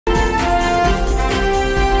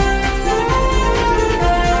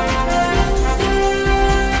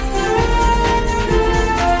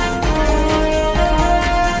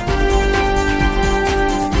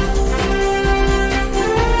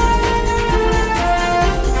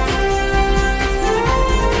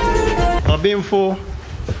Obinfo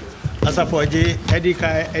asapoje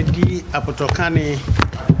edika edi apotokane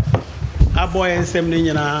aboy ensem ni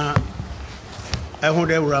nyina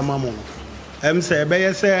ehode wurama mo se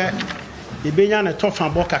beye se ibenya ne tofa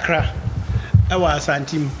bo kakra e wa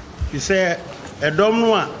asantim bi se edom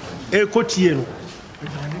no a ekotie no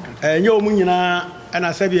enye omu nyina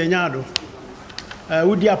na sabi enya ado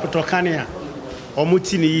wudi apotokane a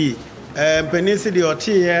omuti ni yi penisi de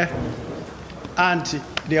otie anti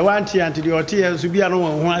de wanti anti de otie so bia no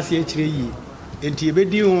ho ase akire yi enti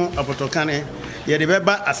ebedi ho apotokane ye de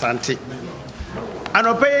beba asante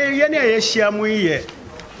anope ye ne ye hia mu ye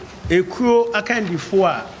ekuo akandifo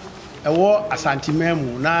a ewo Asanteman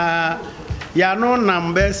mu na ya no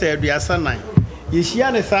nambe se aduasa nan ye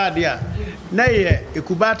hia ne saade a na ye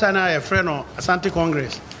ekubata na ye frɛ no Asante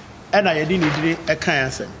Congress na ye di ni dire ekan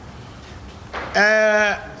asem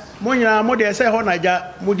Munya mo de se ho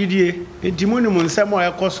naja modidie enti munum nsem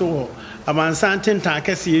a ekoso ho amansante ntan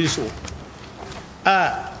kese yeso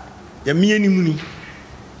ya mianim ni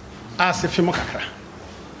asefem kakra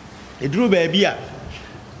eduru ba bia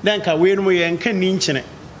denka we no ye nka ni nkyene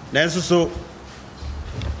na nso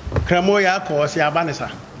kramo ya ko se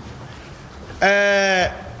abanesa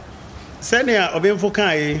senia Obinfo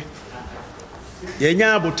kan ye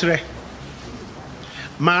nya abotre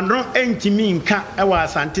Mandron entimi nka ewa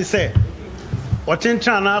asante se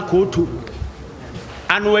otentra na kotu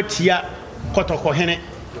anu atia kotoko hene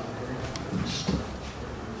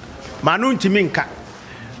manu ntimi nka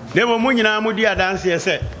lebo mu nyina mu di adanse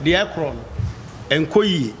se de ekro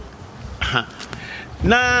enkoyi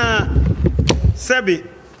na sebi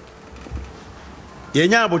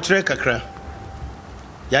yenya abotre kakra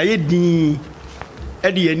ya yedin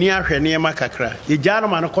edi yani ahwe ne ma kakra ye jaro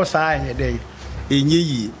man ko saa yeden enye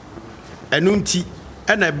yi enunti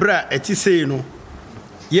ena bra eti sei no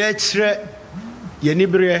ye kire ye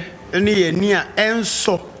nibre ene ye ni a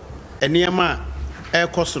enso enema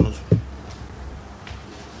ekoso no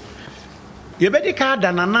ye bedi ka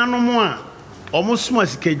da nananom a omosuma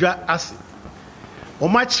sikadwa ase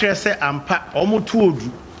oma kire se ampa omoto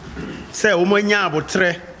odu se omanya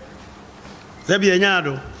abotre zabi anya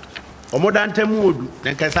do omodantamu odu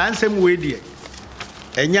nka sansem we die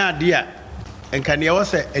enya ade a enka ne wo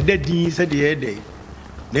se edadin se de ede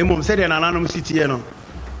na emom se de nananom sitie no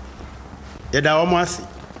ye da wo mo ase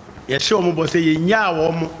ye hye wo mo bo se ye nya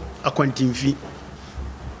wo mo akwantimfi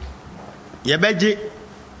ye beje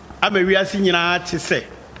amawiase nyina ate se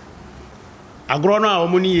agro no a wo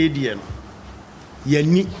mo ne ye die no ye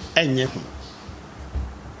ni enye ho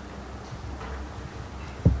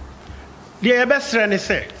de ye besre ne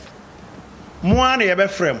se mo ana ye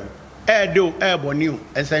befrem edo eboniu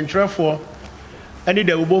esentrefo ani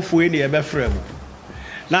da ubofo eni ebefrem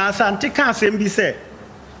na Asante ka asem bi se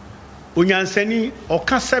onyansani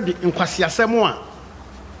okasa bi nkwasiasem a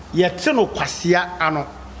yete no kwasia ano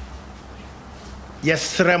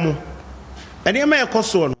yesremu eni ma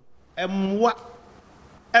ekoso no emwa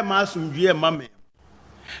emasumdue emame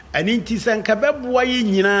ani nti senka beboa yi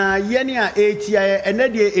nyina ye ne a etia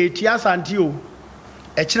enade etia Asante o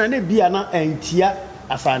ekina ne bia na entia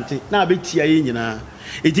Asante na abetia yi nyina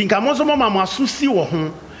eti nka mo so mo mama susi wo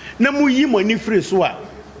ho na mu yi mani free so a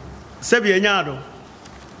sebi enya do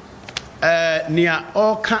nia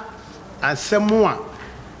oka asemu a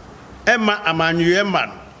ema amanwe ma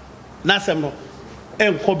no na asem no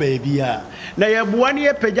enko baabi a na ye boa ne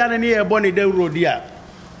ye pagya ne ye bo ne dawrodi a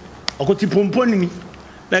okoti pomponi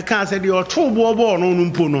na ka se de oto bo no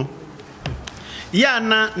mpo no ya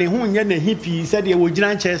na ne ho nya na hipi se de wo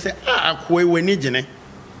gina nche se akoe wani gine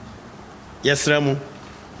yesremu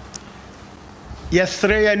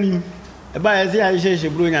yesre yanim eba yesi ya hyehyɛ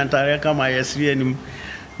bro nyantare kama yesre yanim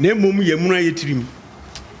na emom yemuna yetirim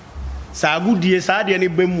saagudie saade ne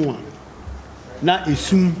bemu a na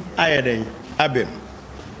esum ayeden abem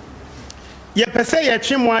ye pese ye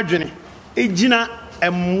twemo adwene egina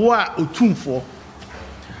emwa otumfo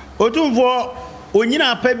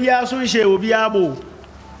onyina apa bia so nhye obi abo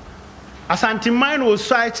Asanteman no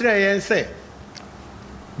so a kire yen se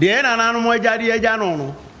de na nanu mo agade agya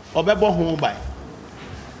no obebo ho bai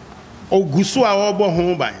ogusu a obo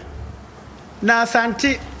ho bai na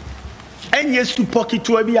Asante enye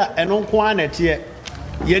supokito bi a eno nko anete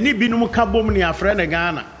ye ni binum ka bom ne afre ne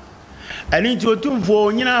Ghana ani nti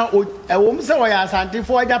Otumfour nyina ewom se wo ya Asante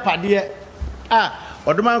fo agya pade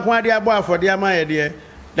odoma nko ade abo afode ama ye de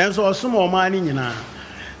den so osom o ma ni nyina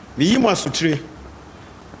ni yimo asutire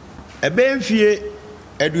ebe mfie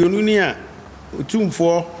aduonu ni a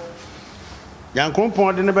Otumfour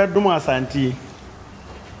Yankompon de ne bedom Asante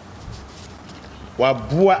wa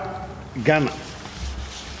boa Ghana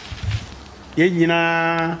ye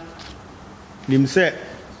nyina nim sɛ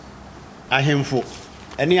ahemfo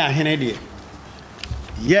ɛne ahene deɛ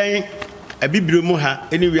yɛn abibire mu ha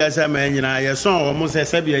ɛne wiase ama nyinaa yɛsɔn wɔn sɛ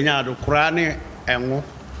sɛbi anya ado koraa ne ɛnwo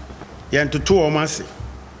yɛn toto wɔn ase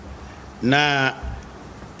na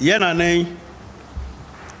yɛn nanan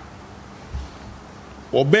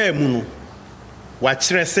ɔbaa mu no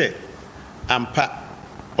wakyerɛ sɛ ampa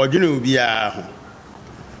ɔdwene obiara ho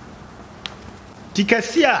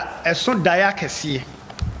tikasi a ɛso daya kɛseɛ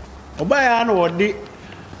ɔbaa ya na ɔde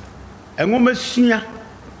ɛnwoma sua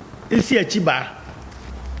esi akyi baa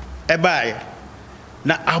ɛbaeɛ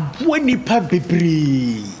na aboa nipa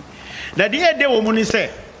bebree na deɛ ɛde wɔ mu ne sɛ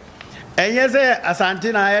ɛnyɛ sɛ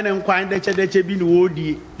asante na ayɛ ne nkwan dɛkyɛdɛkyɛ bi ne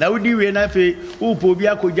wɔdie na wodi wie na afei wopɔ obi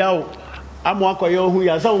akɔgya wo ama akɔyɛ ho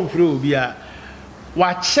yɛ sɛ womfrɛ obiara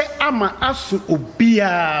wakyɛ ama aso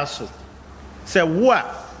obiara so sɛ wo a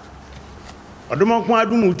ɔdɔmɔko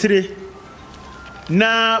adom tire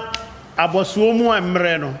na abɔsoɔ mu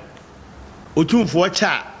mmerɛ no Otumfoɔ kyɛ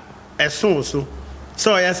a ɛso so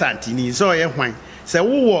sɛ ɔyɛ santini sɛ ɔyɛ hwan sɛ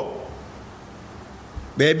wowɔ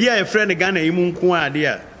baabi a yɛfrɛ no Ghana yi mu nko ade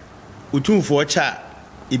a Otumfoɔ kyɛ a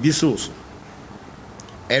ebi so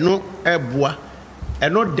ɛno ɛboa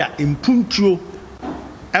ɛno da mpuntuo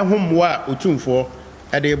ɛho mmoa a Otumfoɔ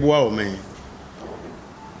ɛde boa wɔ man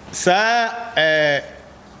saa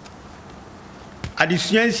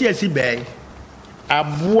adesua nsi asi bɛɛ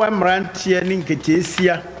aboa mmeranteɛ ne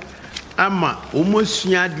nketeesia ama wɔn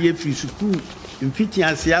asua adeɛ firi sukuu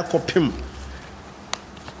mfitiase akɔpem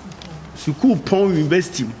sukuu pɔn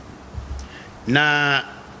university na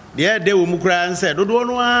deɛ ɛde wɔ mu koraa nsɛ dodoɔ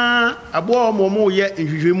no a aboa wɔn yɛ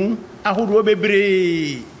nhwehwɛmu ahodoɔ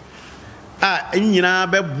bebree a nyinaa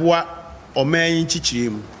bɛboa ɔman yi nkyikyire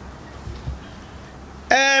mu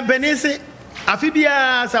benisi afi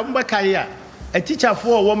biara sɛ mbɛkae a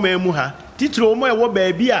atichafoɔ wɔ man mu ha titiro wɔn a ɛwɔ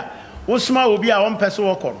baabi a wɔsoma obi a wɔn pɛ so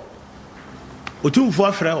wɔkɔ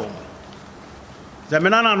Otumfoɔ frɛ wɔn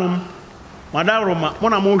zamena nanom madaroma mo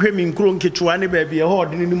na mo hwɛ mi nkuro nketewa ne baabi ɛhɔ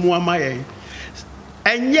ɔde ne mu ama yɛn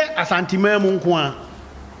ɛnyɛ Asanteman mu nko a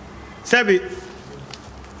sɛbi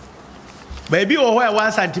baabi wɔ hɔ a ɛwɔ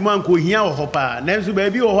Asanteman ko hia wɔ hɔ paa nanso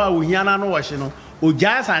baabi wɔ hɔ a ohia na no wɔhye no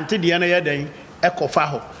ogya asante deɛ no yɛ den ɛkɔfa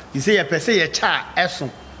hɔ yɛsɛ yɛpɛ sɛ yɛkyɛ a ɛso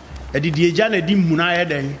ɛdidi egya na di mmuna yɛ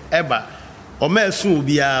den ɛba ɔma ɛso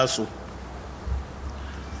obiara so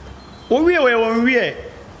owie wɔn wie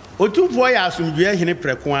Otumfoɔ yɛ asomdwoe hene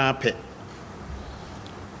prɛko apɛ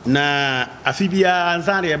na afi biara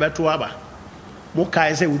nsa de yɛbɛto aba mo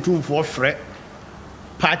kae sɛ Otumfoɔ frɛ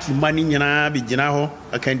party mani nyinaa bɛgyina hɔ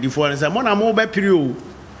akandifoɔ no sɛ mo na mo bɛpere o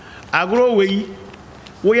agorɔ wɔ yi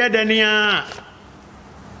woyɛ dani a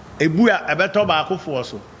ebu a ɛbɛtɔ baakofoɔ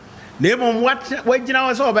so na mmom wagyina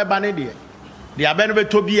hɔ sɛ ɔbɛba ne deɛ abɛ no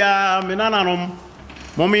bɛtɔ biara me nananom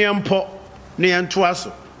mom yɛmpɔ ne yɛntoa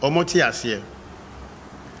so ɔmo te aseɛ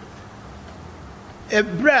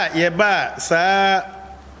ebra yɛba saa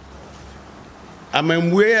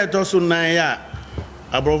amambue ɛtɔ so nan a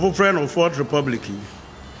aborɔfo frɛ no Fourth Republic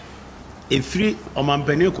efiri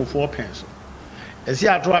ɔmampani kofoɔ pɛn so ɛsi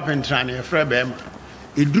ato apɛntra ne yɛfrɛ bɛɛma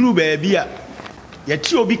eduru baabi a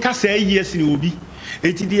yɛte obi kasa yi asi ne obi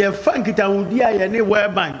eti deɛ fa nkitahudi a yɛne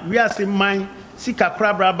wɛban wiase man sika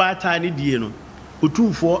korabra baata ne die no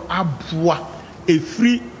Otumfoɔ aboa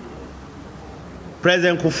efiri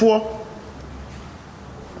President Kufuor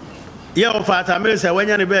yɛ ɔfata mele sɛ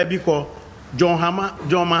wanya ne baabi kɔ John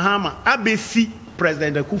Mahama abesi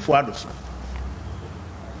President Kufuor so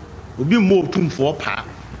obi mo Otumfoɔ paa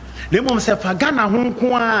na mmom sɛ fa Ghana ho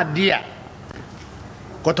nko a de a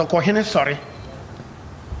kɔtɔkɔhene sɔre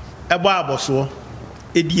ɛbɔ abɔsoɔ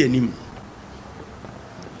ɛdi anim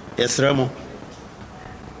yɛsrɛ mo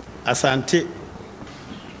Asante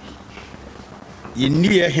yɛnni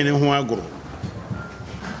yɛhene ho agoro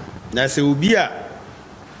na sɛ obi a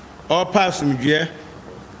ɔpa asomdwoe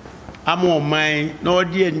ama ɔman na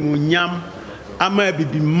ɔde animonyam ama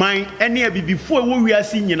abibiman ɛne abibifoɔ a ɛwɔ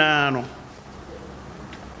wiase nyinaa no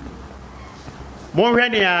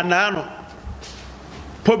monhwɛ ne anaa no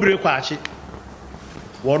pobire kwaakye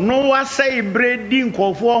wɔno wasɛe berɛ di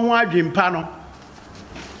nkɔfoɔ ho adwempa no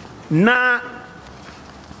na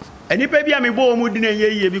anipa bi a mebɔ wɔ mu di na ɛnyɛ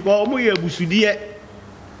yie bi kɔ ɔmo yɛ abusudeɛ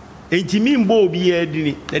ɛntimi mbɔ obiara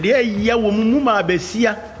dini na deɛ ɛyɛ wɔ mu ma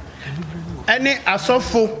abasia ɛne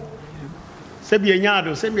asɔfo sɛbi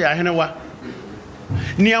ɛnyaado sɛbi ahenewa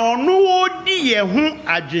nea ɔno wɔdi yɛ ho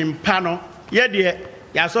adwempa no yɛdeɛ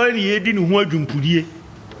yɛasɔre ne yɛdi ne ho adwumpudie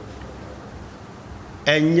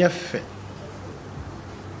ɛnyɛ fɛ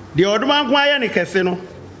deɛ ɔdoma nko ayɛ ne kɛse no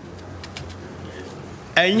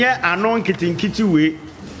ɛnyɛ ano nketenkete wei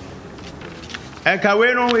eka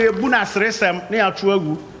we no e bu na sresem na ato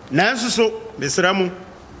agu nanso so mesremu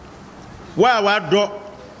wa do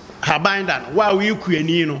habanda wa we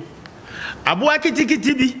kuani no aboa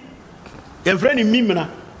kitikiti bi ye frɛ ni mimna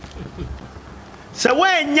sɛ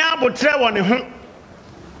we nya abotre wɔ ne ho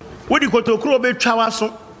wodi kotokuro betwa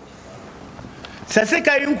waso sɛ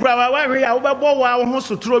sika yinkura wa hwe a wo bɛbɔ wa wo ho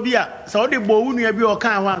sotoro bi a sɛ wodi bɔ wo nua bi o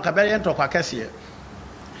kan ho anka bɛ yɛ ntɔkwa kɛse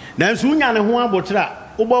nanso unya ne ho abotre a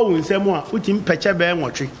wo bɔ wo nsɛm a utim pɛkyɛ bɛ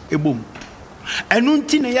nwɔtwe ebom ɛnu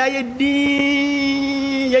nti ne ya yɛ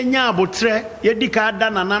di yɛ nya abotre yɛ di ka da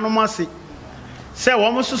nananom ase sɛ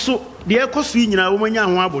wo mo soso de ekoso nyina wo manya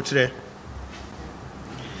ho abotre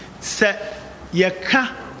sɛ yɛ ka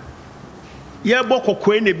yɛ bɔ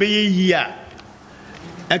kokoi ne bɛ yɛ yi a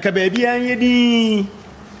aka baabi anye di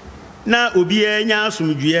na obi anya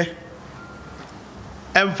asomdue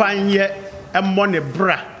emfanye emmɔ ne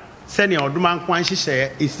bra sɛ ne oduma nko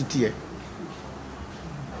anhyehyɛ esitie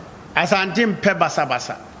asante mpɛ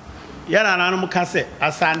basabasa yɛna nanom ka sɛ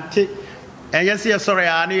asante ɛnyɛ sɛ yɛsɔre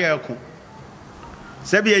ya ne yɛko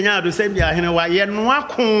sɛ bi anya ado sɛ bi ahene wa yɛnoa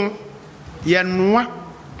ko yɛnoa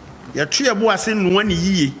yɛto yɛbo ase noa ne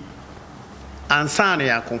yie ansa ne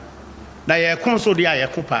yako na yɛko so de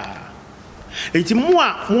ayɛko paa enti mo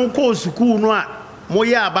a mo kɔ sukuu no a mo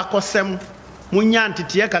yɛ abakɔsɛm mo nya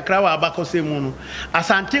ntete kakra wa abakɔsɛm mu no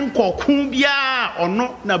asante nkɔko bia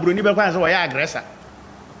ɔno na broni bɛkwa sɛ wɔyɛ aggressor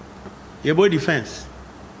yɛbɔ defense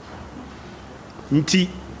nti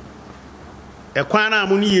ɛkwan na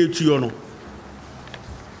mo ne yɛtuo no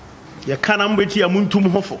yɛka na mbɛti a montum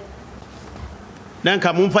hofo na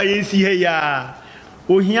nka momfa yɛnsi ha ya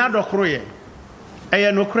ohia dɔkoro yɛ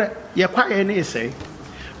ɛyɛ nokre ye kwa ye ne ese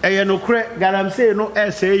ɛyɛ nokre galamse no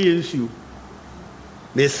ese ye nsuo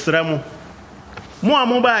mesramo mo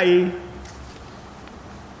amo baayi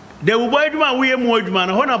de wo boy dwuma wo ye mo adwuma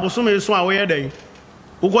na ho na boso me so a wo ye dan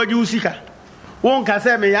wo gwaji usika won ka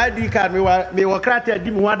se me ya di card me wa krata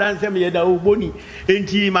di me wa dan se me ye da wo boni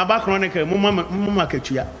enti maba chronicle mo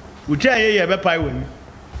makatua wo tia ye be pai wani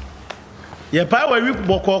ye pai wa wi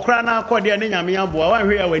bokọ kra na akode ne nyame aboa wa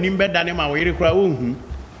hwe ya wani mbeda ne ma wo yire kra wo hu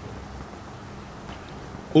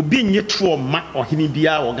obi nye to ma ohini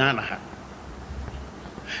bia wo Ghana ha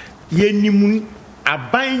ye nimu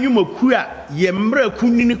aban nwumaku a ye mra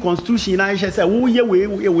kunini constitution na hye se wo ye we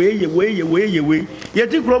ye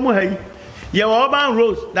ti kro mu ha yi ye wo ban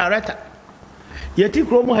roads director ye ti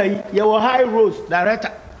kro mu ha yi ye wo high roads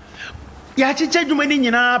director ya chiche dwuma ni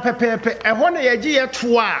nyina pepepe eho na ye gi ye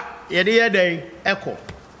to a ye de ye den eko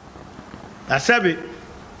asabe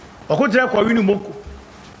okotre kwa wini moko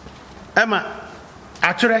ema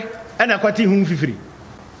atwere ena kwati hu fifiri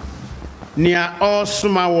nia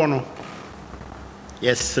osuma wono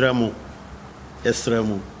yesremu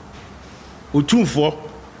Otumfour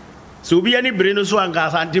so obi ani bre no so anga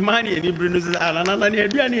Asanteman ani bre no so na ne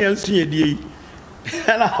aduane yansu yedie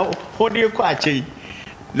na hodi ko ache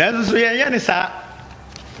na so ye ne sa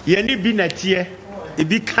ye ni bi natie e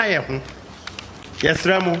bi kae ho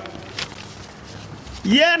yesremu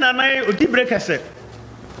ye na na odi bre kese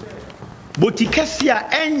botikesia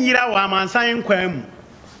enyira wa amansan kwam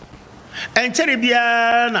enchere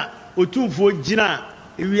bia na Otumfour gina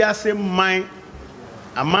wiase man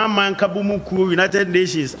amaman kabumuku United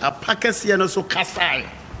Nations apakese no so kasai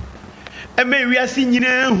eme wiase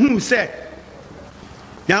nyina hu se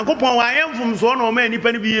Yankopon wa yemfum so no ma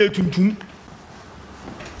nipa ni bi etuntum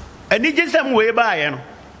ani gisem we ba ye no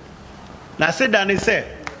na se dane se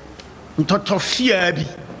ntotofia bi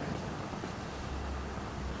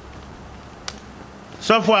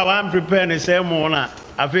so for I am preparing the same na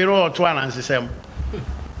afero oto anansesem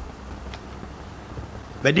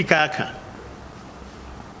bedika aka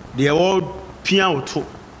de wo pia oto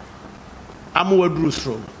amo waduru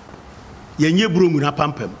sro yenye bromu na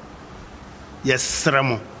pampam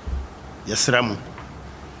yesremo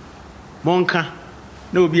monka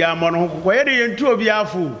na obi amo no kokko ye de yentu obi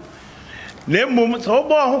afu na mmom so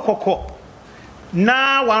bo ho kokko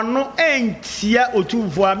na wano entia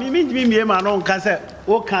Otumfour mi ma no nka se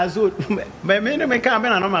o ka so me ka me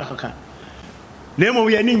na no makaka na mmom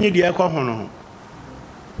ye ni nyi de ekọ ho no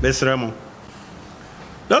besremo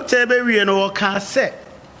Doctor Ebewie no ka se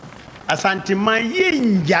Asanteman ye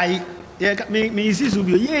njai me isi so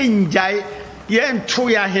bi ye njai ye nto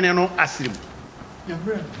ya hene no asirim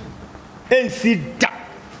ensi da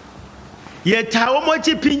ye ta wo mo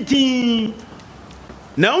chi pintin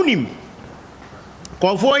na unim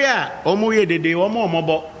kofo ya omo ye dede omo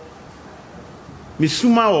omobo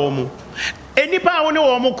misuma omo enipa wo ne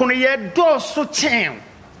omo kono ye do so chen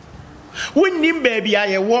wonim baabi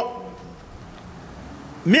aye wo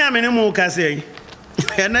me amene mo ka sei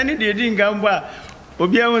And I need the Gamba.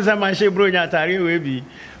 Obia was a mache bronya tari webi.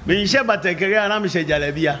 Me she batekere ana me she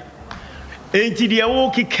jalabia. Enti de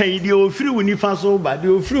wo kikan de ofiri woni fa so ba de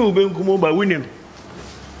ofiri obenkumo ba wonim.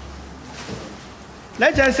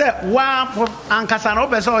 Let us say wa ankasa na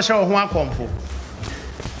obese o she ho akomfo.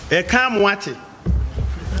 E kan mo ate.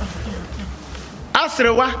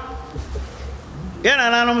 Asrewa. Yana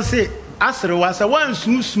nanom se asrewa se wan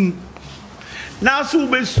sunsun. Na so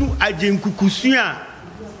besu ajenkukusu a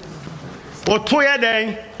oto ye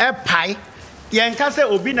den e pai ye nka se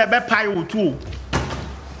obi na be pai wotu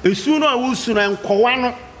esu no awusu na nkowa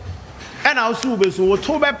no e na so besu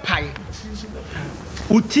woto be pai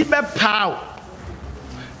uti be pao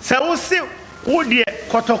se wo se wo de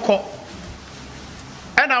kotoko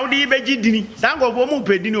e na wo de be gidini sango bo mu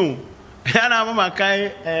pedini o ana mama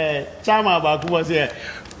kai chama ba ku bo se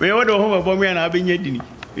we wo do ho bo me na be nya dini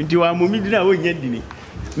nti wa momi dina wo nya dini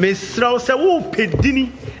mesraw se wo pedini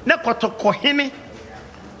na kotoko hene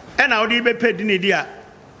e na wo de be pedini dia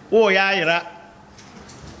wo ya ayira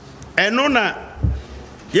eno na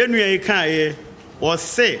yenu ye kan ye wo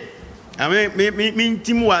se me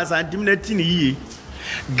ntim wa Asanteman na ti ni yi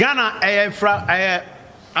Ghana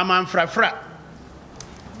amanfrafra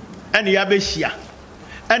ene ya be hia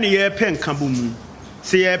ene ye penka bomu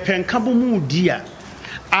se ye penka bomu dia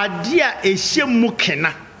adia ehye mu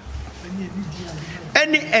kena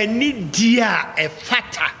eni dia e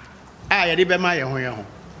fata a ye de be ma ye ho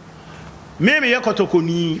me ye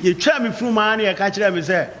kotokoni ye twa me fruma na ye ka kire me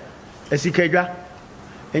se esikadwa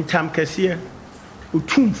entam kase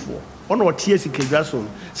Otumfour ono otie esikadwa so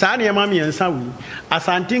saa na ye ma me yensa wu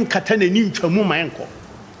Asante kata na ni ntwamu manko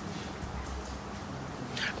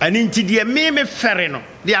ani nti de me fere no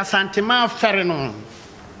de Asanteman fere no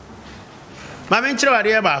ma me nkire wade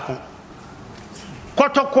ye ba ko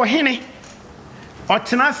kotoko hene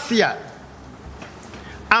otena sia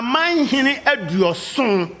aman hene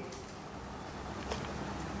aduoson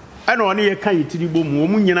ana one ye kan yitiri bomu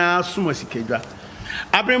omu nyina soma sikadwa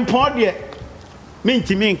abrempon de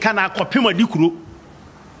mentimi nka na akopem adikuro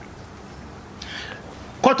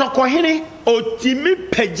kotoko hene otimi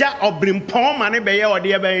pagya obrempon ma ne beye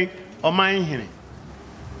ode ben oman hene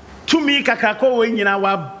tumi kakako we nyina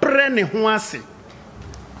wa bre ne ho ase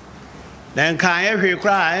dan kan ye hwe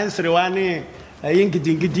kra ensrewa ne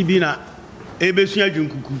ayinkiti bi na ebesu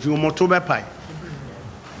adwunkukuju moto be pai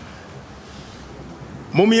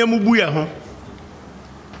momiye mubu ya ho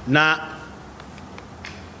na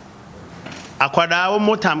akwada wo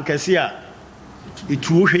motam kase a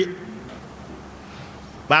etuo hwe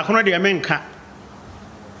ba kono de menka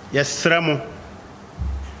yesremo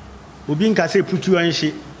obi nka se putu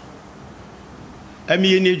anhye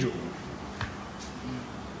amiye nejo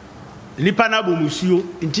nipa na bo musuo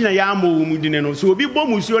ntina ya mo wo mudine no so obi bo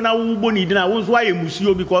musuo na wo bo ni dina wo so aye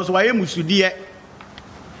musuo because wa aye musudie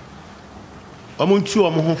omo ntu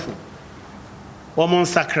omo hofo omo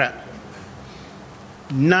nsakra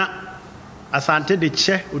na Asante de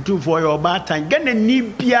che Otumfour yo batan gane ni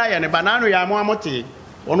bia ya ne banano ya mo amote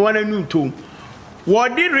ono wana nu tom wo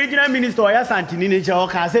di regional minister ya Asante ni ne che o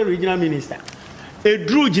ka se regional minister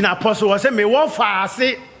edru ginapo so wo se me wo fa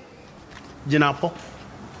ase ginapo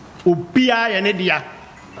obia ya ne dia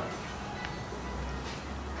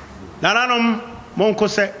nananom monko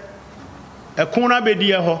se ekona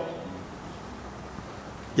bedie ho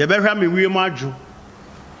ye behwa me wie mo adwo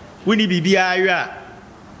woni bibia ayo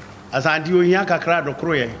Asante ohia kakra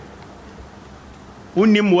dokro ye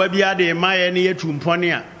wonni mo bia de maye ne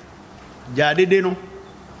yetumpone a jadede no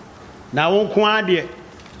na wonko ade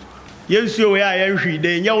yensuo we a yenhwi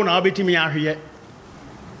de nya wo na obetimi ahwe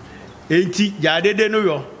enti jadede no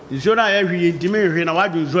yo nsuo na yenhwi entimi hwe na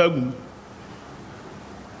wadwo nsuo agum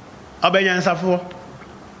abenyansafo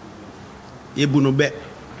ebu no be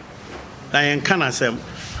na yen kana sem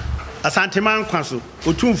Asanteman kwaso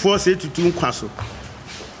Otumfour se tutu kwaso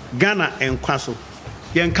Ghana enkwaso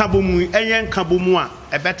yen kabomu enyen kabomu a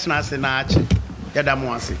ebetena ase na ache yeda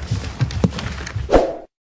mo ase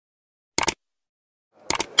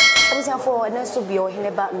Asanteman na so bi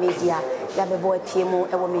Oheneba Media ya bebo apiemu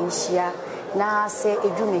ewo menhia na se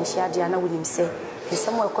edu menhia dia na wonim se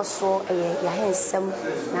nsem ekoso ya hensem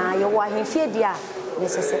na ye wo ahemfie dia na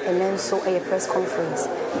se enenso press conference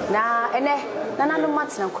na ene nana no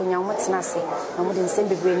matena konya motena se na mo de nsem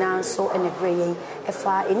bebre na so enebre yen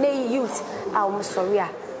efa ene youth a wo sorry a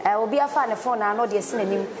obi afa ne phone na no de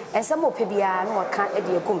sinanim ensem opebia na waka e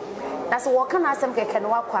de egum na se wo kana asem keke no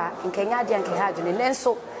wakwa nkenya de nke ha adwene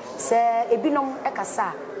nenso se ebinom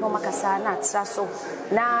ekasa no makasa na atra so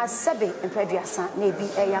na sebe empeduasa na ebi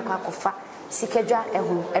eya kwakofa sikadwa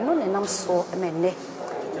ehu eno ne nam so emenne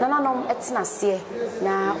nananom etena se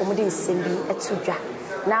na omudi nsem bi etudwa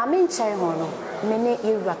na me nkyɛn ho no me ne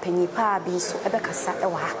yewura panyi pa bi nso ebekasa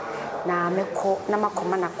ewa ha na mekɔ na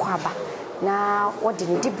makɔma na kwaba na wode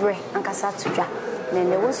ne dibre ankasa tudwa na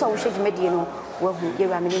ne wonso wo hwɛ dwumadie no wahu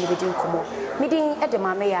yewura me ne bedi nkomo midin ede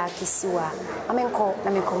maame ya kisiwa amenkɔ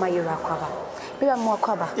na menkɔma yewura kwaba bia mo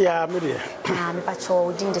kwaba ya me de na me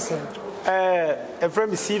pacho din de sem efrem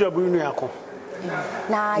CW nu akɔ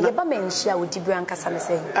na yeba menhia wo dibre ankasa me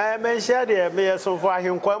sɛ menhia de me yesofo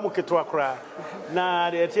ahenkwa mu ketwa kora na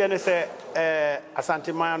de tie ne sɛ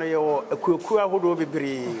Asanteman no yewo akuaku ahodo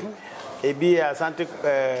bebre ebi Asante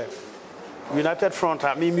United Front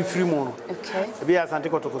a me free mu no ebi Asante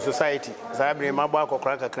Kotoko Society za bre ma ba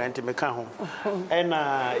akokora kakra nti me ka ho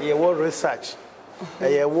na yewo research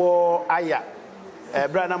yewo aya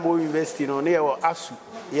bra na mo university no ne yewo asu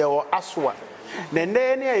yewo aswa na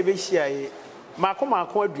ne ne ebehia yi mako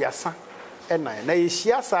aduasa na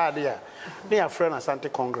yehia saade a ne ya frɛ na Asante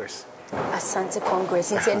Congress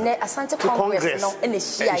nti ne Asante Congress no ene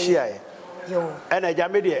hia yi yo ena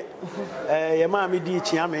jame de ye ma me di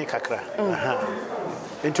chia me kakra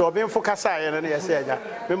nti obemfo kasa ye ne yese aja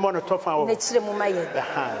me mo no tofa wo ne kire mu maye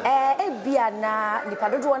bia na nipa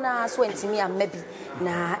dodo na so ntimi amabi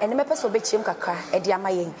na ene mepeso be chiem kakra e dia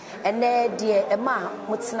mayen ene de e ma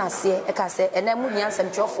mutena ase e ka se ene mu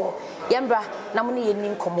hiansem twofo yembra na mu ne ye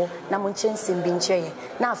nin komo na mu nkyensem bi nkyeye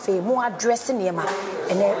na afi mu address ne ma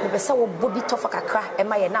ene mebesa wo bobi tofa kakra e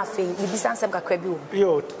ma ye na afi ni bisansem kakra bi wo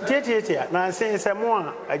yo tietie na se mu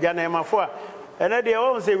a aja na emafo a ene de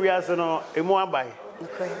wo se wiase no emu abai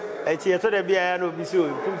okay to de bia na obi se o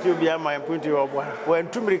punti obi ama punti obo wa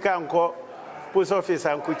ntumrika nko post office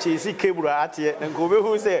anko chesi keburu atie nko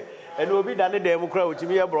obehu se ene obi da ne dem kra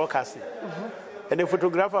otimi ye broadcast ene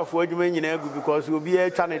photographer fo adwuma nyina agu because obi e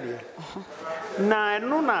twa ne de na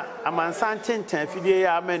eno na amansan tenten fidie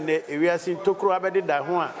ya amen ne ewiase ntokro abede da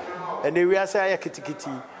ho a ene ewiase aya kitikiti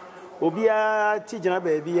obi a ti gina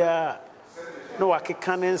ba bia no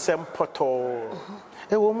wakeka ne nsem poto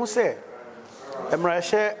e wo mu se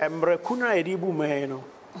emra kuna edibu man no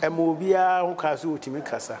emo bia ho kasa otimi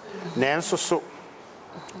kasa na enso so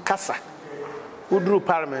kasa uduru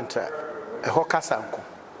parliament e ho kasa nko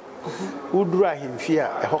uduru ahemfia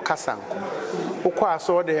e ho kasa nko ukwa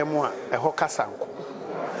aso de emo a e ho kasa nko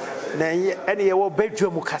na ene ye wo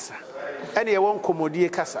badwam kasa ene ye wo nkomodie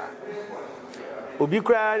kasa obi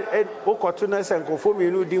kura okoto na senkofo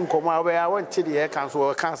mienu di nkomo a ya wonte de ye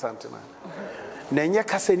kanso kan Asanteman na nye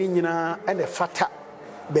kasa ni nyina ene fata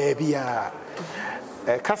baabi a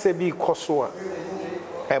kasa bi koso a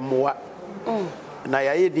emoa na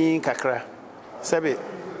yaye din kakra sebe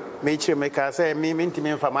me kire me ka se me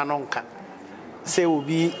ntimi mfama no nka se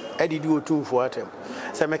obi adidi Otumfour atem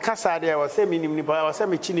se me kasa de wa se minim ni ba wa se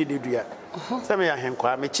me chini de dua se me ya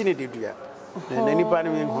henkwa me chini de dua na nipa ne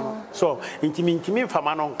me hu so ntimi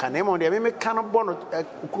mfama no nka na mo de me ka no bo no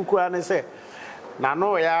kukura ne se na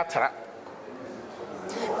no ya atra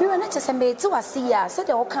we were not just a mate to us here, said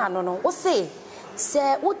the Okano, or say,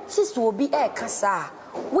 Sir, what tis will be a cassa,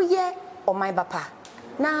 we ye or my papa.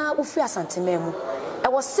 Now, we fear Asanteman. I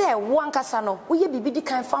was say one cassano, we ye be the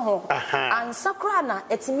kind for home, and Sacrana,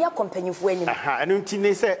 it's in your company for any. And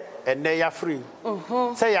until say, and they are free.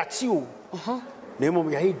 Say at you. Name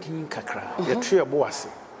of your 18 cacra, your tree of bossy.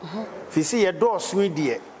 If you see a door sweet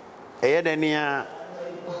dear, a head near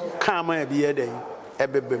Kama be a day, a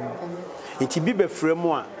baby. Iti bibe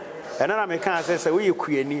fremo a na me kan say we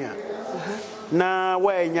yekuani a na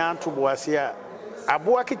wa anya to boase a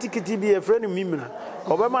aboa kitikiti bi e frɛ no mimina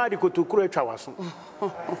obema de kotokuro atwa waso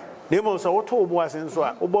na mo so woto boase nso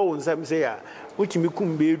a wobɔ wo nsam say a wotimi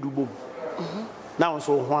kum be edubom na won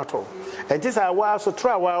so ho ato enti sa wa so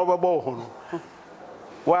tra wa wobɔ wo ho no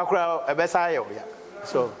wa kra ebesa ayo ya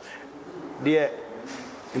so de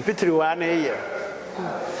impitri wa na ye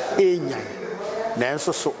enya na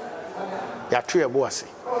enso so ya tue boase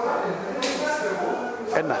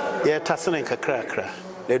ena ye tasene kakra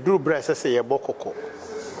le duru bra se ye bokoko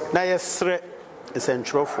na ye sre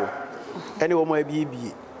esentropho ene wo ma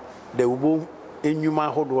bibie de wo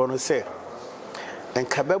enwuma hodo no se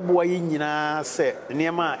enka beboa yi nyina se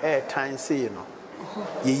niema tan se no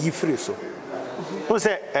ye yifiri so wo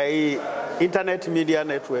se internet media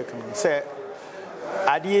network se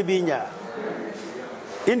adie bi nya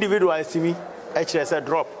individual simi e kire se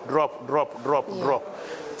drop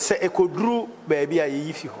se ekoduru baabi a ye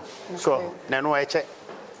yifi ho so na no e che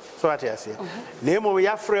so atiase na emo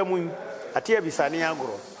ya fremu ate abisane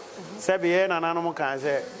agoro se be ye nananom kan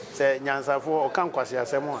se nyansafo o kan kwase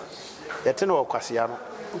asemo a yete na okwase ya no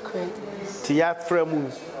ti ya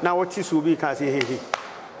fremu na woti so bi kan se hehe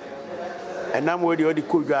and I'm where the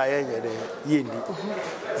cool guy yendi.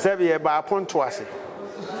 Sebi ba ponto ase.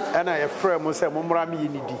 And I friend mo say mo mra me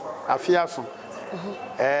yinidi. Afia so.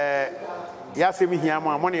 Ya se mi hia mo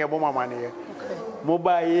amone ye bo mama ne ye.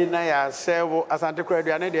 Mobile na ya serve asante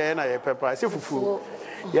kwadu ane de na ye pepper. Se fufu.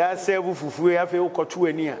 Ya serve fufu ya fe ukotu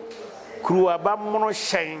ani a. Kru aba mono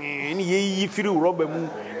hyen ne ye yi firi roba mu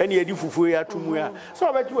ene ye di fufu ya tumu ya. So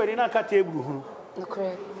obetu ani na ka table hu.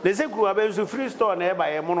 Okay. They say kru aba so free store na e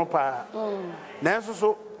ba ye mono pa. Na so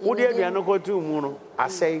so wo de aduane ko tu mu no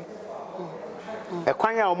asai. E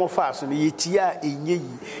kwan ya omo fa so ne yetia enye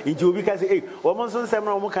yi. Nti obi ka say eh omo so nsem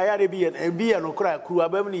na omo ka ya de bi ye no kra kru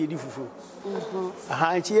aba mu ne ye di fufu.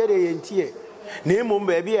 Aha nti ye de ye ntie. Na emom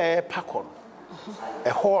ba bi e pakon. E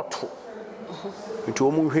hoto. Nti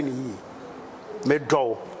omo hwe ne yi. Me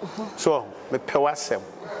do. So me pewasem.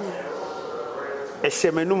 E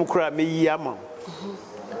semenum kra me yi ama.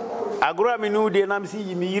 Agora me nu de na me si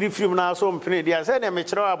yi me yiri film na so mpene de ase na me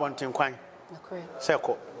kire abonten kwan.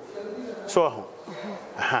 Seko. So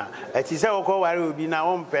aha. Eti se okọ ware obi na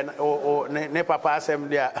o mpe ne papa asem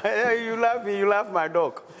de you love me, you love my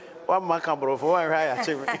dog. One man can bro for one high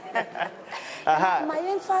achieve. Aha. My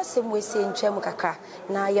yemfa asem we se ntwem kakra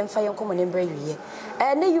na yemfa yenkomo ne mbra wiye.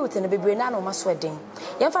 Ne youth ne bebre na no maso eden.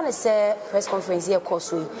 Yemfa ne se press conference here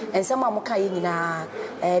course we ensem amoka ye nyina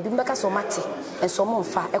bi mbeka so mate enso mo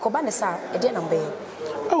mfa ekoba ne sa e de na mbe.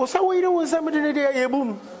 Oh so we know nsem de de ye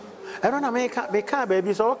bum. I don't know make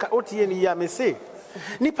baby so otie ni ya me say.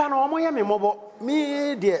 Nipa na omo ya me mobo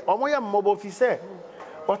me de omo ya mobo fi se.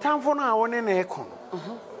 Otamfo na woni na ekon.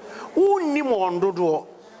 Unni mo ndodo.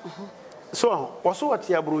 So, was what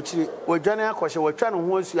ya brochi, or Johnny Akosha, or Chan who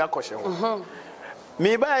was your Akosha.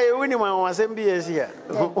 Me by a winning one was MBS here.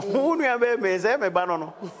 Who near me, Zeme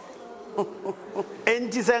Banono. And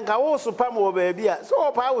Tisanka also Pamo baby, so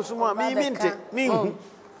powerhouse, me mint me.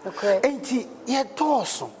 Ain't he yet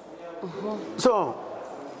awesome? So,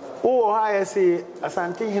 oh, I say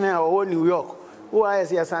Asanteman or New York. Oh, I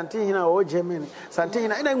say Asanteman or Germany,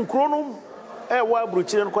 Santina, and then Chronum. Wa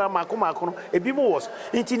bruchi kwa makoma no ebi mo was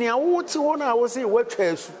nti ne awoti wona a wo se watwa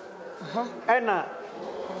asu na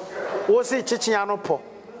wo se chichia no po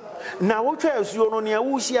na wotwa asu no ne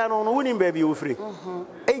awuhia no no woni ba bi ofre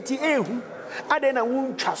enti ehu ade na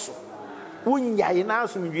wuntwa so wunyaye na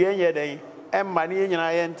asomdwe nye den emma ne nyina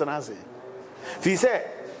ye ntena se fi se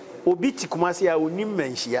obi tikumase a onim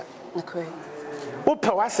manhia wo pe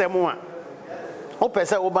wasem a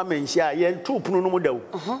opese oba manhia ye ntupunu no mu dawo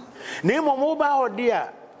na emom oba odi a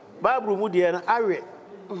babru mu de na awe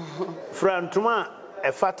frantuma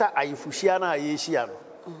efata ayifuhia na ayehia no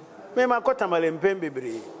me makota malempem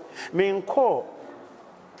bebre me nko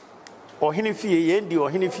ohene fie ye ndi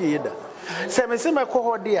ohene fie da se me se mekọ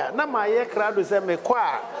hodi a na ma ye krado se mekọ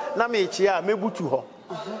a na me chi a mebutu ho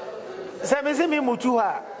se me se me mutu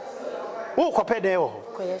ha wo kopede ho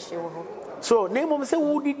koyehie ho. So, name of say,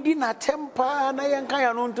 would it na temper, na yanka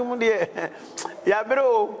ya no ntum de ya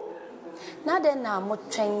bro. Na den na mo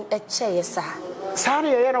twen eche sa. Sare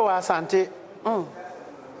ye no asante.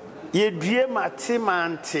 Ye due mate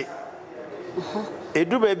mante.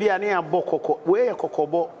 Edu ba bia na ya bokoko, we ye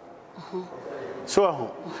kokobo. So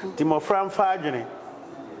ho. Ti mo framfa adwene.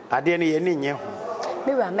 Ade ne ye ne nye ho.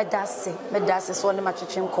 Me wa medase so ne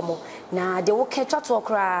matwetwe nkomo. Na de wo ka twato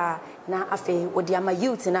okra na afi odi ama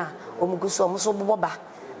youth na omuguso omuso boboba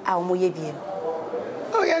a omoye biem.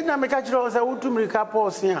 Oh ya na me ka kiro say utumrika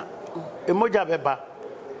pause a emoja beba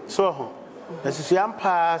so ho na susu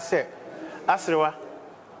ampa se asrewa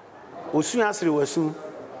osu asre wasu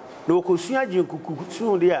na okosu ajenkuku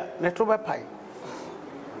su de a ne to bepai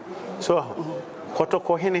so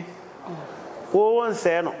kotoko hene wo won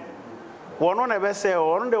se no wono na be se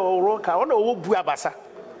wono de wo ka wono wo bu abasa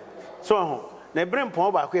so ho na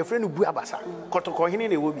brempon ba ko ye frɛ no bu abasa kotoko hene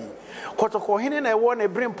na wo bi kotoko hene na wo na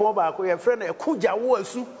brempon ba ko ye frɛ no ekugya wo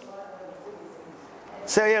asu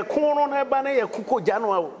se ye kono na ba na ye kukogya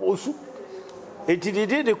no osu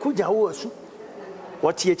etidide de kugya wo asu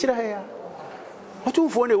wotie kire ha ya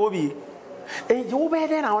Otumfour na wo bi e wo be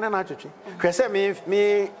de na wona na twetwe hwɛ sɛ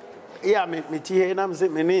me ya me tie na me se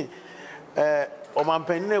me ni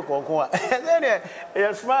omampanine kokon a ne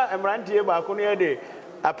ye sma emrantie ba ko no ye de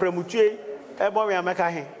apremutue ebo me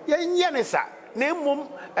ameka he ye nye ne sa na emom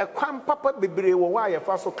ekwan papa bebre wo wa ye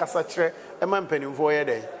fa so kasa kire emampanimfo ye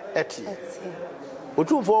de eti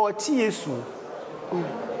Otumfour ti Yesu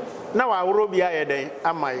na wa woro bia ye de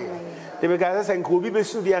amaye de be ka se nka obi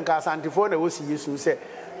besu bia nka Asantefour na wo si Yesu se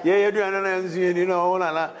ye aduane na nzu ni no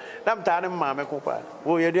na mta ne maame ko pa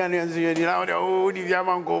wo ye aduane nzu ni na o di bia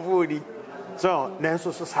man ko fu di so na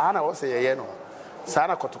so sa na wo se ye no sa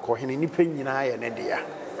na kotoko hene ni pa nyina ye ne dia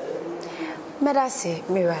Medase,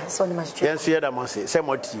 Mira, so much. Yes, yeah, that must say,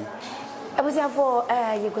 Samoti. I was therefore,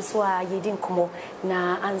 you go so you didn't come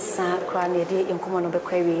na answer cranny in common of the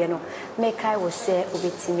query, you know. Make I was say,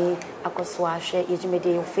 Ubitimi, Akoswa, share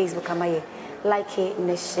Ejimede, your Facebook, Amaye, like it,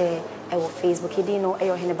 ne share our Facebook, you didn't know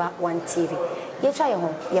Oheneba 1 TV. You try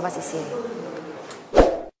home, you must say.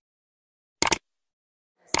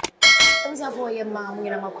 For your mom,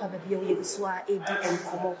 you know, my crab of you swa ADM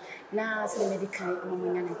Como, now the medical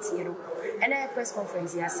Mominatiro. And a press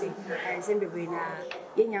conference, I say, and send me bring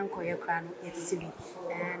a young coyer crown, yet to see,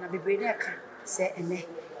 and I'll be bringing a car, say, and me.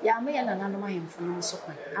 Ya may and another mine from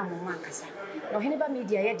Sokman, I'm a Mancasa. Oheneba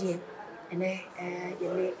Media, dear, and you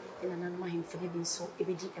lay in another mine for living so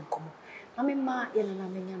ADM Como. I mean, ma, in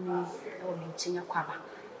another young or meeting a quabba.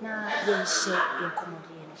 Now, you share your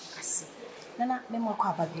commodity, I see. Nana, me more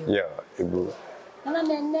quabba. Yeah, it will. Nana,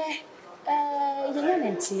 you know,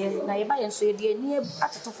 na yeba yen so ye near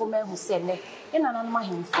atotofo man who said, ne, in an anima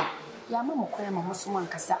him for. Ya mamma quay mamma suman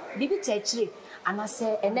cassa, bibi techri, and I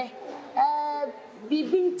say, and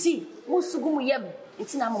bibinti, musugumu yem,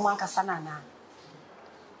 it's in a mamma sanana.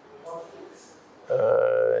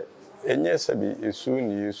 And yes, I be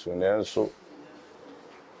soon you soon, and so,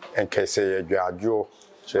 and can say a gradual,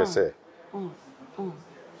 she say.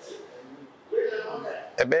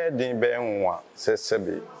 A bed in Ben one, says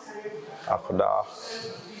Sebi. Akoda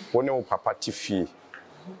woni wo papa tifi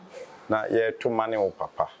na ye to mane wo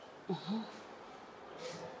papa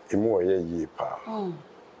emu o ye yi pa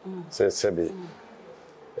se sebe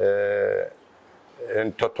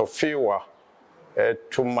entotofiwa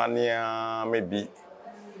to mane a mebi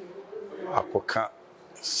akoka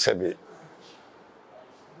sebe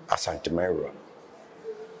Asanteman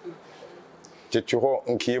tete ho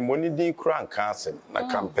nkie moni din kura nka asem na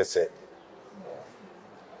kampese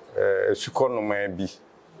sukono ma bi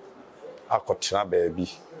akotena ba bi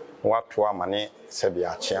wato amane sebe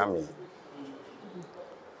achia me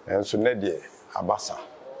enso ne de abasa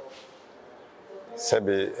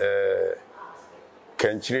sebe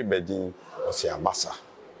kanchiri badin osi abasa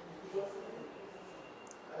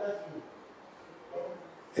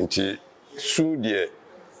enti su de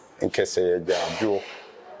nkese ya jajo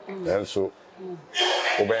enso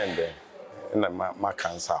obende na ma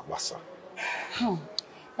kansa abasa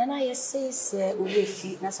Nana, yes, says,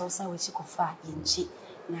 we na so we chikofa inchi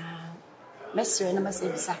na mesre na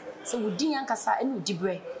masebisa so wudi yankasa enu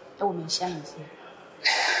dibre e wo menhia himfe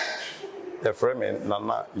the frame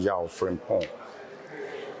nana yaw frempon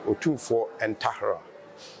Otumfour entahra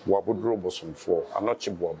wabodro bosomfo anochi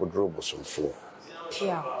wabodro bosomfo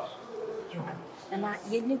kia yo nana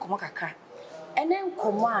yeni komo kakra enen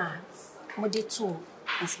komo a mode to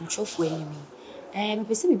nsimchofo animi me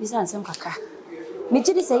pese me bisa nsem kakra me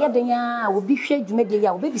gidi se yeden ya obi hwe dwumade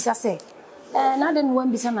ya obi bisa se na de no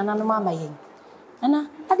bisa nana no mama yen nana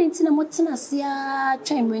ade ntina motena sia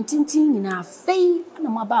twen mwentintin nyina afei na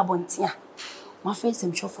mo ba abontia mo afei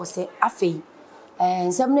semchofo se afei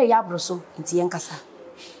nsem na ya abroso nti yen kasa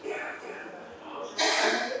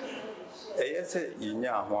eyese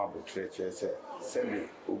yinya ho abotreche se sebe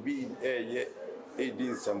obi eye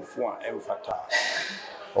edin semfo a emfata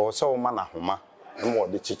o so ma na homa mo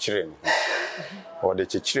de chichire no o de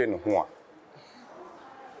chichire no ho a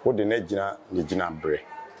wo de na gina bre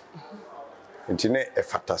nti ne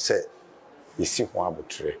efata se isi ho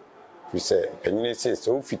abotre fi se panyine se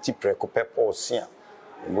so fiti preko pepo sia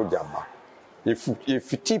mo jaba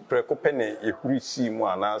ifiti preko pene ehuri si mu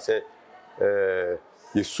ana se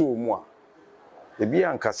yesu mu a ebi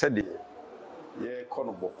anka se de ye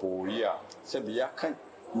kono boko ya se bi yakan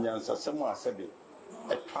nyansa se mu asebe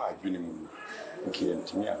etwa adwene mu nke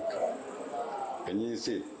ntimi anka panyin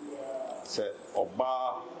se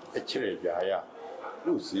oba echire dwaya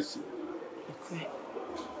no sisi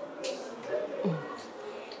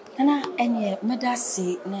nana enye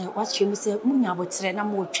medasi na watchemu se munya botre na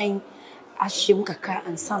mo twen ahyem kakra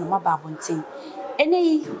ansa no mababonten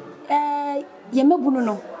enei ye mabunu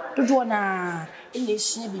no dodo na ene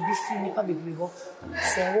hia bibi fi nipa bebiri ho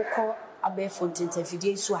se wokọ abefo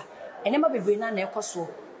ntentafidie so a ene ma bebiri na ekoso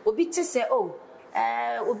obi te se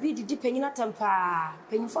obi didi panyina tempa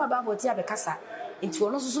panyinfo ababoti abekasa enti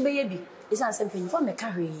wono soso beye bi isan se panyinfo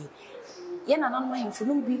meka hwe ye na nanu ahemfo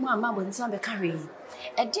no bi mu amabo nti abeka hwe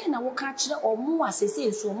ede na wo ka kire omo asese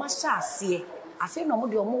enso ma sha ase afi no mo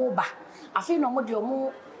de omo ba afi no mo de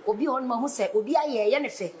omo obi on ma hu se obi aye ye ne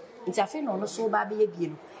fe nti afi no no so ba beye bi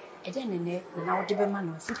no ede ne na wo de be ma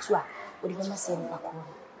no fitu a wo de be ma se mpa ko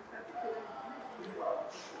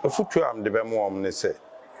afutu am de be mo om ne se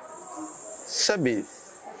sabi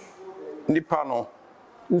nipa no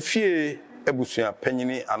ufie abusua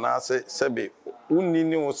panyini anase sabi unni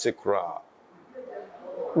ne o sekra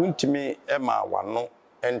untimi ema wano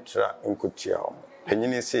entra nkotia o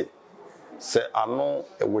panyini se ano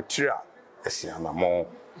ewotira esianamo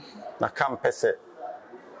na kampese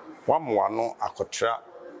wamwano akotra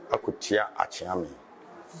akotia achiame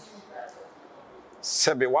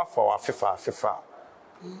sebe wafa wafefa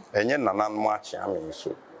enye nananmo achiame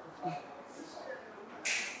so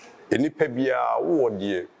enipa bia wo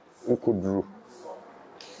de ukoduru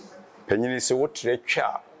panyini se wotre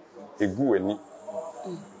twa egu ani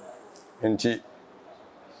enti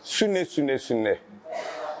sune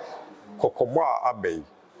kokobo abai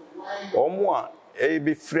omo a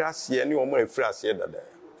ebe friase ne omo efriase dada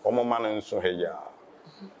omo man nso heya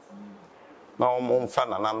na omo mfa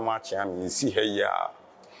nanan ma che am nsi heya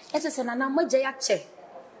ese nanan magya ya che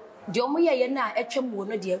de omo ye na etwem wo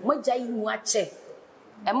no de magya yi hu a che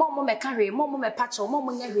e mo meka hwe mo mepa che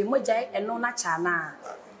mo nya hwe magya eno na cha na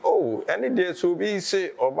oh any day so be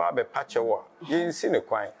say oba be pa che wo yinsi ne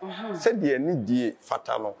kwan se de ani die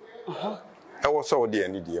fata no e wo so de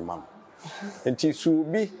ani die ma enti so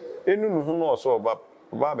bi enu no ho no so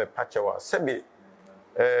oba be pa che wo se be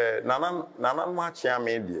nanan ma che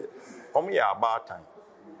ame die omo ya abatan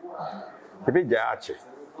ebe ja ache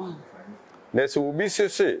na so bi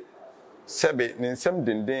se be ne nsem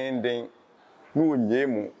denden no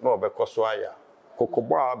onyemu na obekoso aya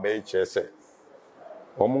kokobo a ba eche se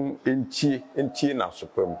omo entie na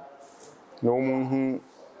sopam na omo hu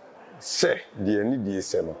se de ani die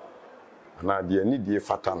se no na de ani die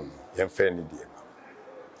fatan yemfa ni die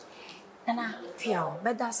na fiao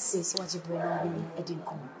beda sis wajibre na bi edin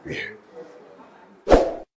kom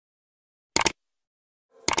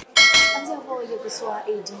anzi avo ye beswa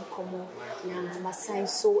edin komo na masai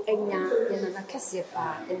so enya yana na kese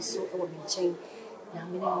pa enso e wo nchen na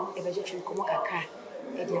mene ebejetwe komo kakra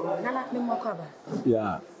nana memo kwaba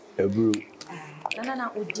ya ebru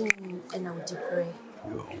nana udin ena udipre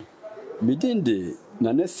midinde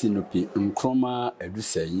nana sinopi nkroma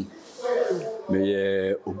edusayi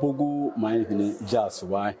meye obogu manhene jas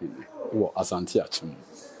wahene wo asante achim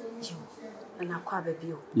nana kwaba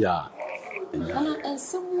bio ya nana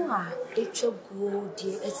ensemu a etwaguo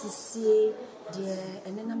die esisie die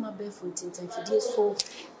enena mabefo tintanfidie so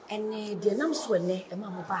ene de nam so ene e ma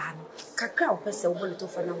mo ba no kakra opese wo bolo to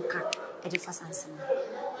fa nam ka e de fa sansem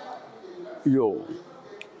yo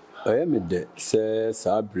ayemede se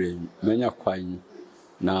sabre menya kwan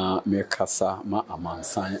na mekasa ma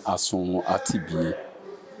amansan aso atibie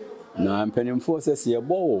na mpanimfo se se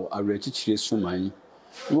yebo awerachikire suman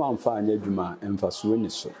no amfa anya adwuma emfaso ni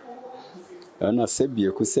so na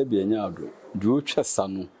sebie ku sebie nya ado du twesa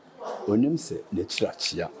no onim se ne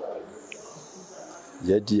kirachia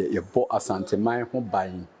yedi yebo Asanteman ho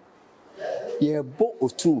ban yebo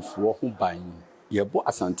Otumfour ho ban yebo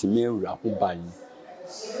Asanteman wura ho ban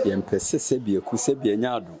yempese sebie ku sebie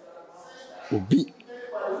nya ado obi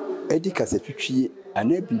edi kasatwitwie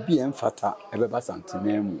ana bibi emfata ebeba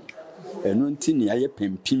Asanteman mu enu nti ne aye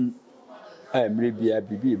pempim a emre bia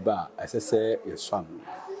bibi ba asese yeswan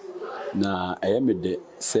na ayemede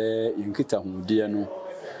se yinkita hunde no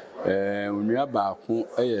onua ba ko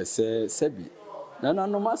ayese sebi nana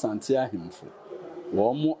no Asante ahemfo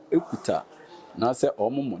wo mo ekuta na se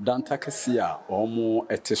omo mo danta kese a omo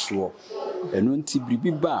eteso enu nti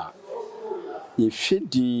bibi ba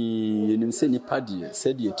yehwedi yenim se nipa de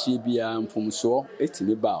se de etie bia mfomso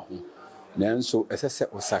etime ba ho nanso esese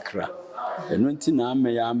osakra enu nti na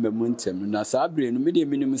ame ya amemu ntem na sabre no mede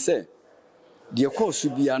minim se de kosu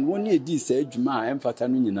bia no ne edi se adwuma a emfata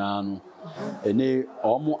no nyina no ene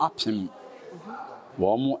omo apem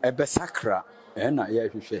wo mo ebesakra na ya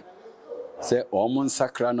hwehwe se omo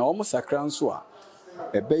nsakra na omo sakra nso a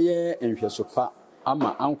ebeye nhwesopa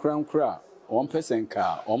ama ankrankra on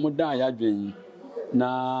pesenka omo dan ya dwen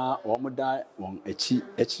na omo da won echi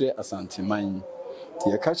ekire Asanteman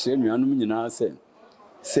tie ka kire nuanom nyina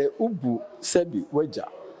se ubu sebi waja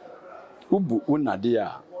ubu unade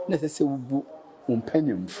a na se ubu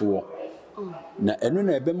umpanyemfo na eno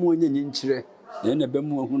na ebemu onye nyinkire na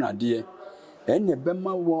ebemu ahunade ene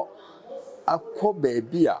ebema wo akọ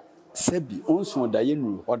baabi a sebi onso da ye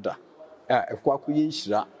nuru hoda a ekwakoye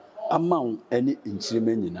nhira amawo ene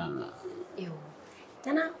nchirema nyina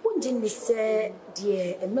nana unje ni se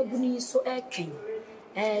de emabuni so eken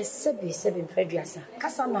sebi mfeduasa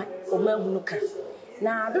kasa na omahunu ka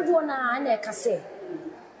na dodo na ana ekase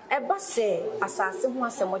eba se asase ho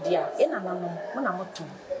asemo dia ina nano mo na moto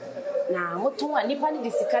na moto a nipa ni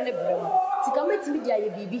disika ne brem sika metimi dia ye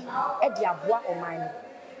bibi e de aboa oman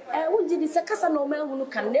unje ni se kasa na omahunu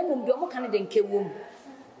ka na emum de omo ka ne de nkewom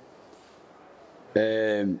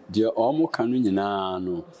de omo kanu nyina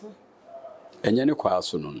no enye ne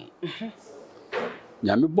kwaso no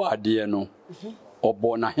nyame bɔ adeɛ no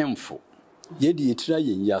ɔbɔ na hemfo yɛde yɛtira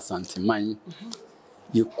yɛn yi Asanteman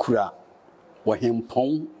yɛkura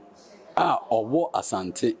wɔhempɔn a ɔwɔ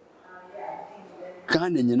Asante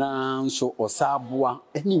Ghana nyinaa nso ɔsaaboa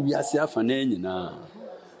ɛne wiase afa na nyinaa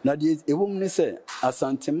na deɛ ɛwom ne sɛ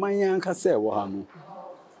Asanteman anka sɛ ɛwɔ ha no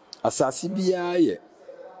asase biara yɛ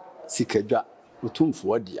sikadwa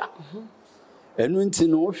Otumfour dia ɛno nti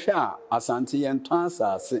no wohwɛ a Asante yɛntɔn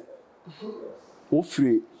asase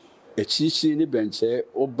wofiri akyirikyiri ne bɛnkyɛ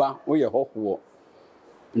woba woyɛ hɔhoɔ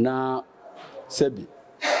na sɛbi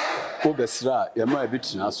wobɛsrɛ a yɛma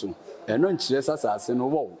ɛbɛtena so ɛno nkyerɛ sɛ asase no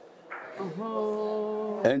wɔ wo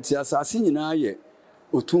ɛnti asase nyinaa yɛ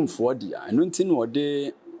Otumfour dia ɛno nti no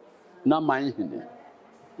ɔde naman hene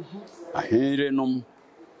ahenrenom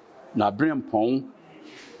na brempɔn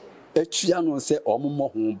atua no sɛ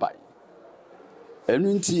ɔmomɔ ho ban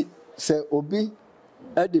ɛno nti sɛ obi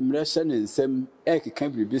ɛde mmerɛ hyɛ ne nsɛm ɛkeka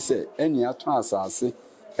biribi sɛ ɛne atɔn asase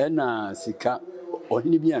ɛna sika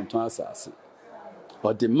ɔhene bi antɔn asase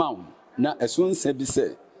ɔde ma wo na ɛso nsa bi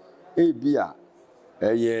sɛ ebi a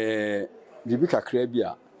ɛyɛ biribi kakra bi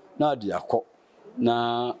a na ade akɔ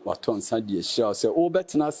na watɔ nsa de ahyira sɛ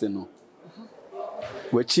wobɛtena ase no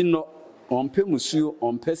wakyi no ɔmpɛ musuo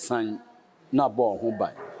ɔmpɛ san na bɔ ho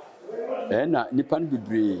ban ɛna nipa no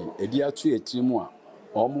bebree ɛdi ato etiri mu a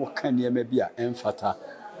ɔmo ka nneɛma bi a ɛmfata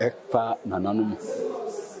ɛfa nananom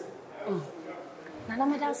Nana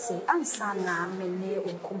meda se ansa na mene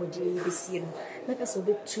onkomodi besie no mepɛ sɛ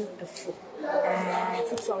obetu efo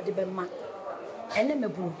futu a ɔde bɛma ɛne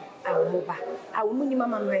mebu a wɔba a wɔn ni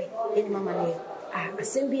mama mmerɛ ɛni mama ne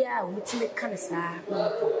asɛm bi a wɔn ti meka ne saa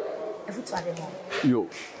futu ade mo yo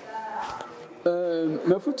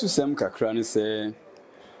mefutu sɛm kakra ne sɛ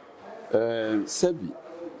sɛbi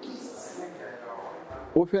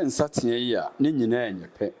wohwɛ nsateɛ yi a ne nyinaa nyɛ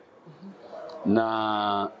pɛ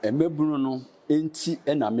na emebunu no enti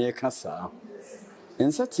ɛna meka saa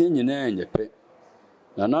nsateɛ nyinaa nyɛ pɛ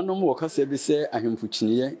na nanom wɔ kasa bi sɛ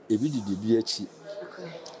ahemfukyiniɛ ebi didi bi akyi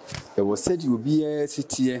ɛwɔ sɛdi obiara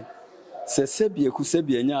sitiɛ sɛ sɛbi eku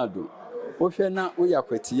sɛbi anyado wohwɛ na woyɛ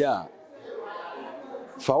akwatie a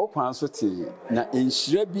fa wo kwan so te na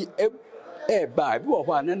enhyira bi ɛba bi wɔ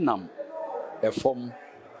hɔ a ne nam ɛfɔm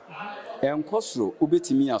ɛnkɔsoro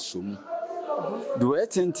wobɛtumi asom do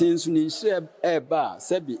ɛtenten so ne nhyira ɛba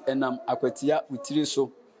sɛbi ɛnam akwatia utiri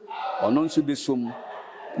so ɔno nso bɛsom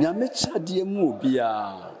nyame kyadeɛ mu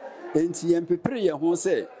obiara enti yɛmpepere yɛn ho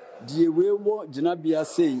sɛ die weewɔ gyinabea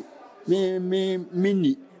sei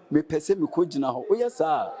mini mepɛ sɛ mekɔ gyina hɔ woyɛ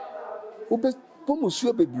saa wobɛbɔ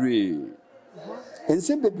musuo bebree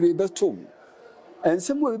nsɛm bebree bɛto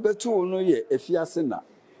nsɛm a bɛto no yɛ afiase na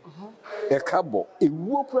ɛka bɔ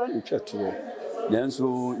ewuo kora ne twɛtoɔ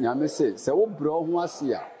nanso nyame sɛ wobrɛ ho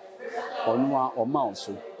ase a ɔno a ɔma wo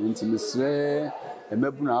so nti mesrɛ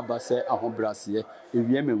emebuna aba sɛ ahobraseɛ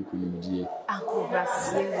ewie me nkunimdie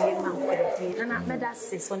ahobraseɛ wie ma nkunimdie nana meda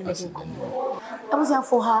se so ne medi nkunimdie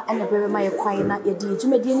abusiafo ha ɛna brɛ ma yɛ kwan na yɛde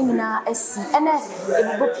dwumadie no nyinaa asi ɛna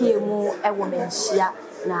ebubo pie mu ɛwɔ menhyia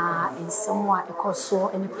na nsɛm a ɛkɔ so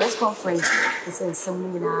ɛne press conference nsɛm no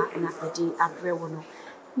nyinaa na yɛde abrɛ wo no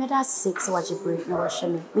meda se sɛ wagyebre na wɔhwɛ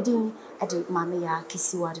me medin ɛde maame ya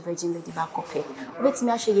kisiwa the virgin lady ba kɔpɛ wobɛtumi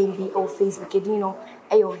ahwɛ yɛn bi ɛwɔ Facebook edin no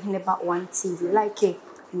ɛyɛ Oheneba 1 TV like it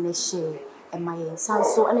na share ɛma yɛn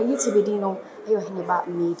sanso ɛna YouTube edin no ɛyɛ Oheneba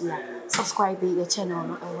Media subscribe yɛ channel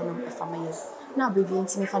no ɛwɔ no ɛfa ma yɛn na baby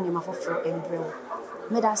ntimi fa nneɛma foforɔ ɛmbrɛ wo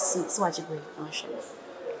meda se sɛ wagyebre na wɔhwɛ me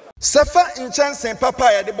Sefa inchansen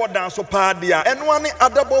papa ya de bodan so padia enwa ne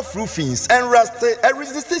adable roofings and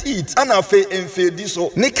resist heat and afe enfedi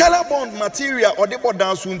so ne color bond material or de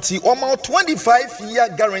bodan so nti o 25-year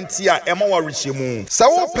guarantee a ema wa rehemu sa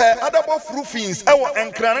wo pe adable roofings e wo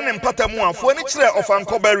enkrane ne mpatamu afo ani kire of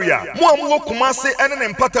ankobaria mo amwo kumase ene ne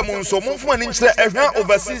mpatamu nso momfo ani kire ehwa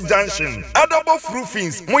overseas junction adable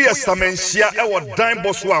roofings mo ye samenhia e wo dan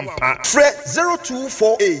boso ampa fre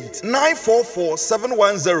 0248 944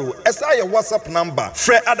 710 Esa your WhatsApp number.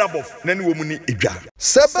 Fred Adabof, nani womuni idja.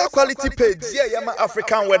 Seba quality paid, yama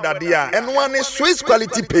African weather dia. And one is Swiss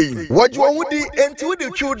quality paid. What you would enti with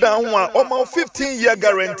the chew down one, almost 15-year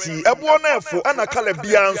guarantee. A bonafo, and a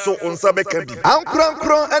calabian so on Sabekabi.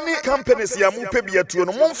 Ankran, any companies yamu pebia to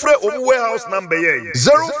no monfre or warehouse number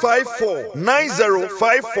 054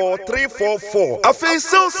 9054 344. A face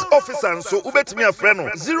sales officer, so ubet me a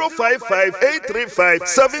friend 055 835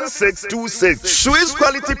 7626. Swiss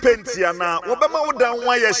quality Pentiana, Obama would down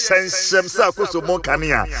why a shem sakoso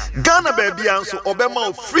monkania. Ghana baby answer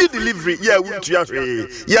Obama free delivery, yeah, won't you?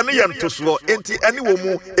 Yanayan to slow, enti any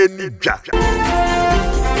woman, any jack.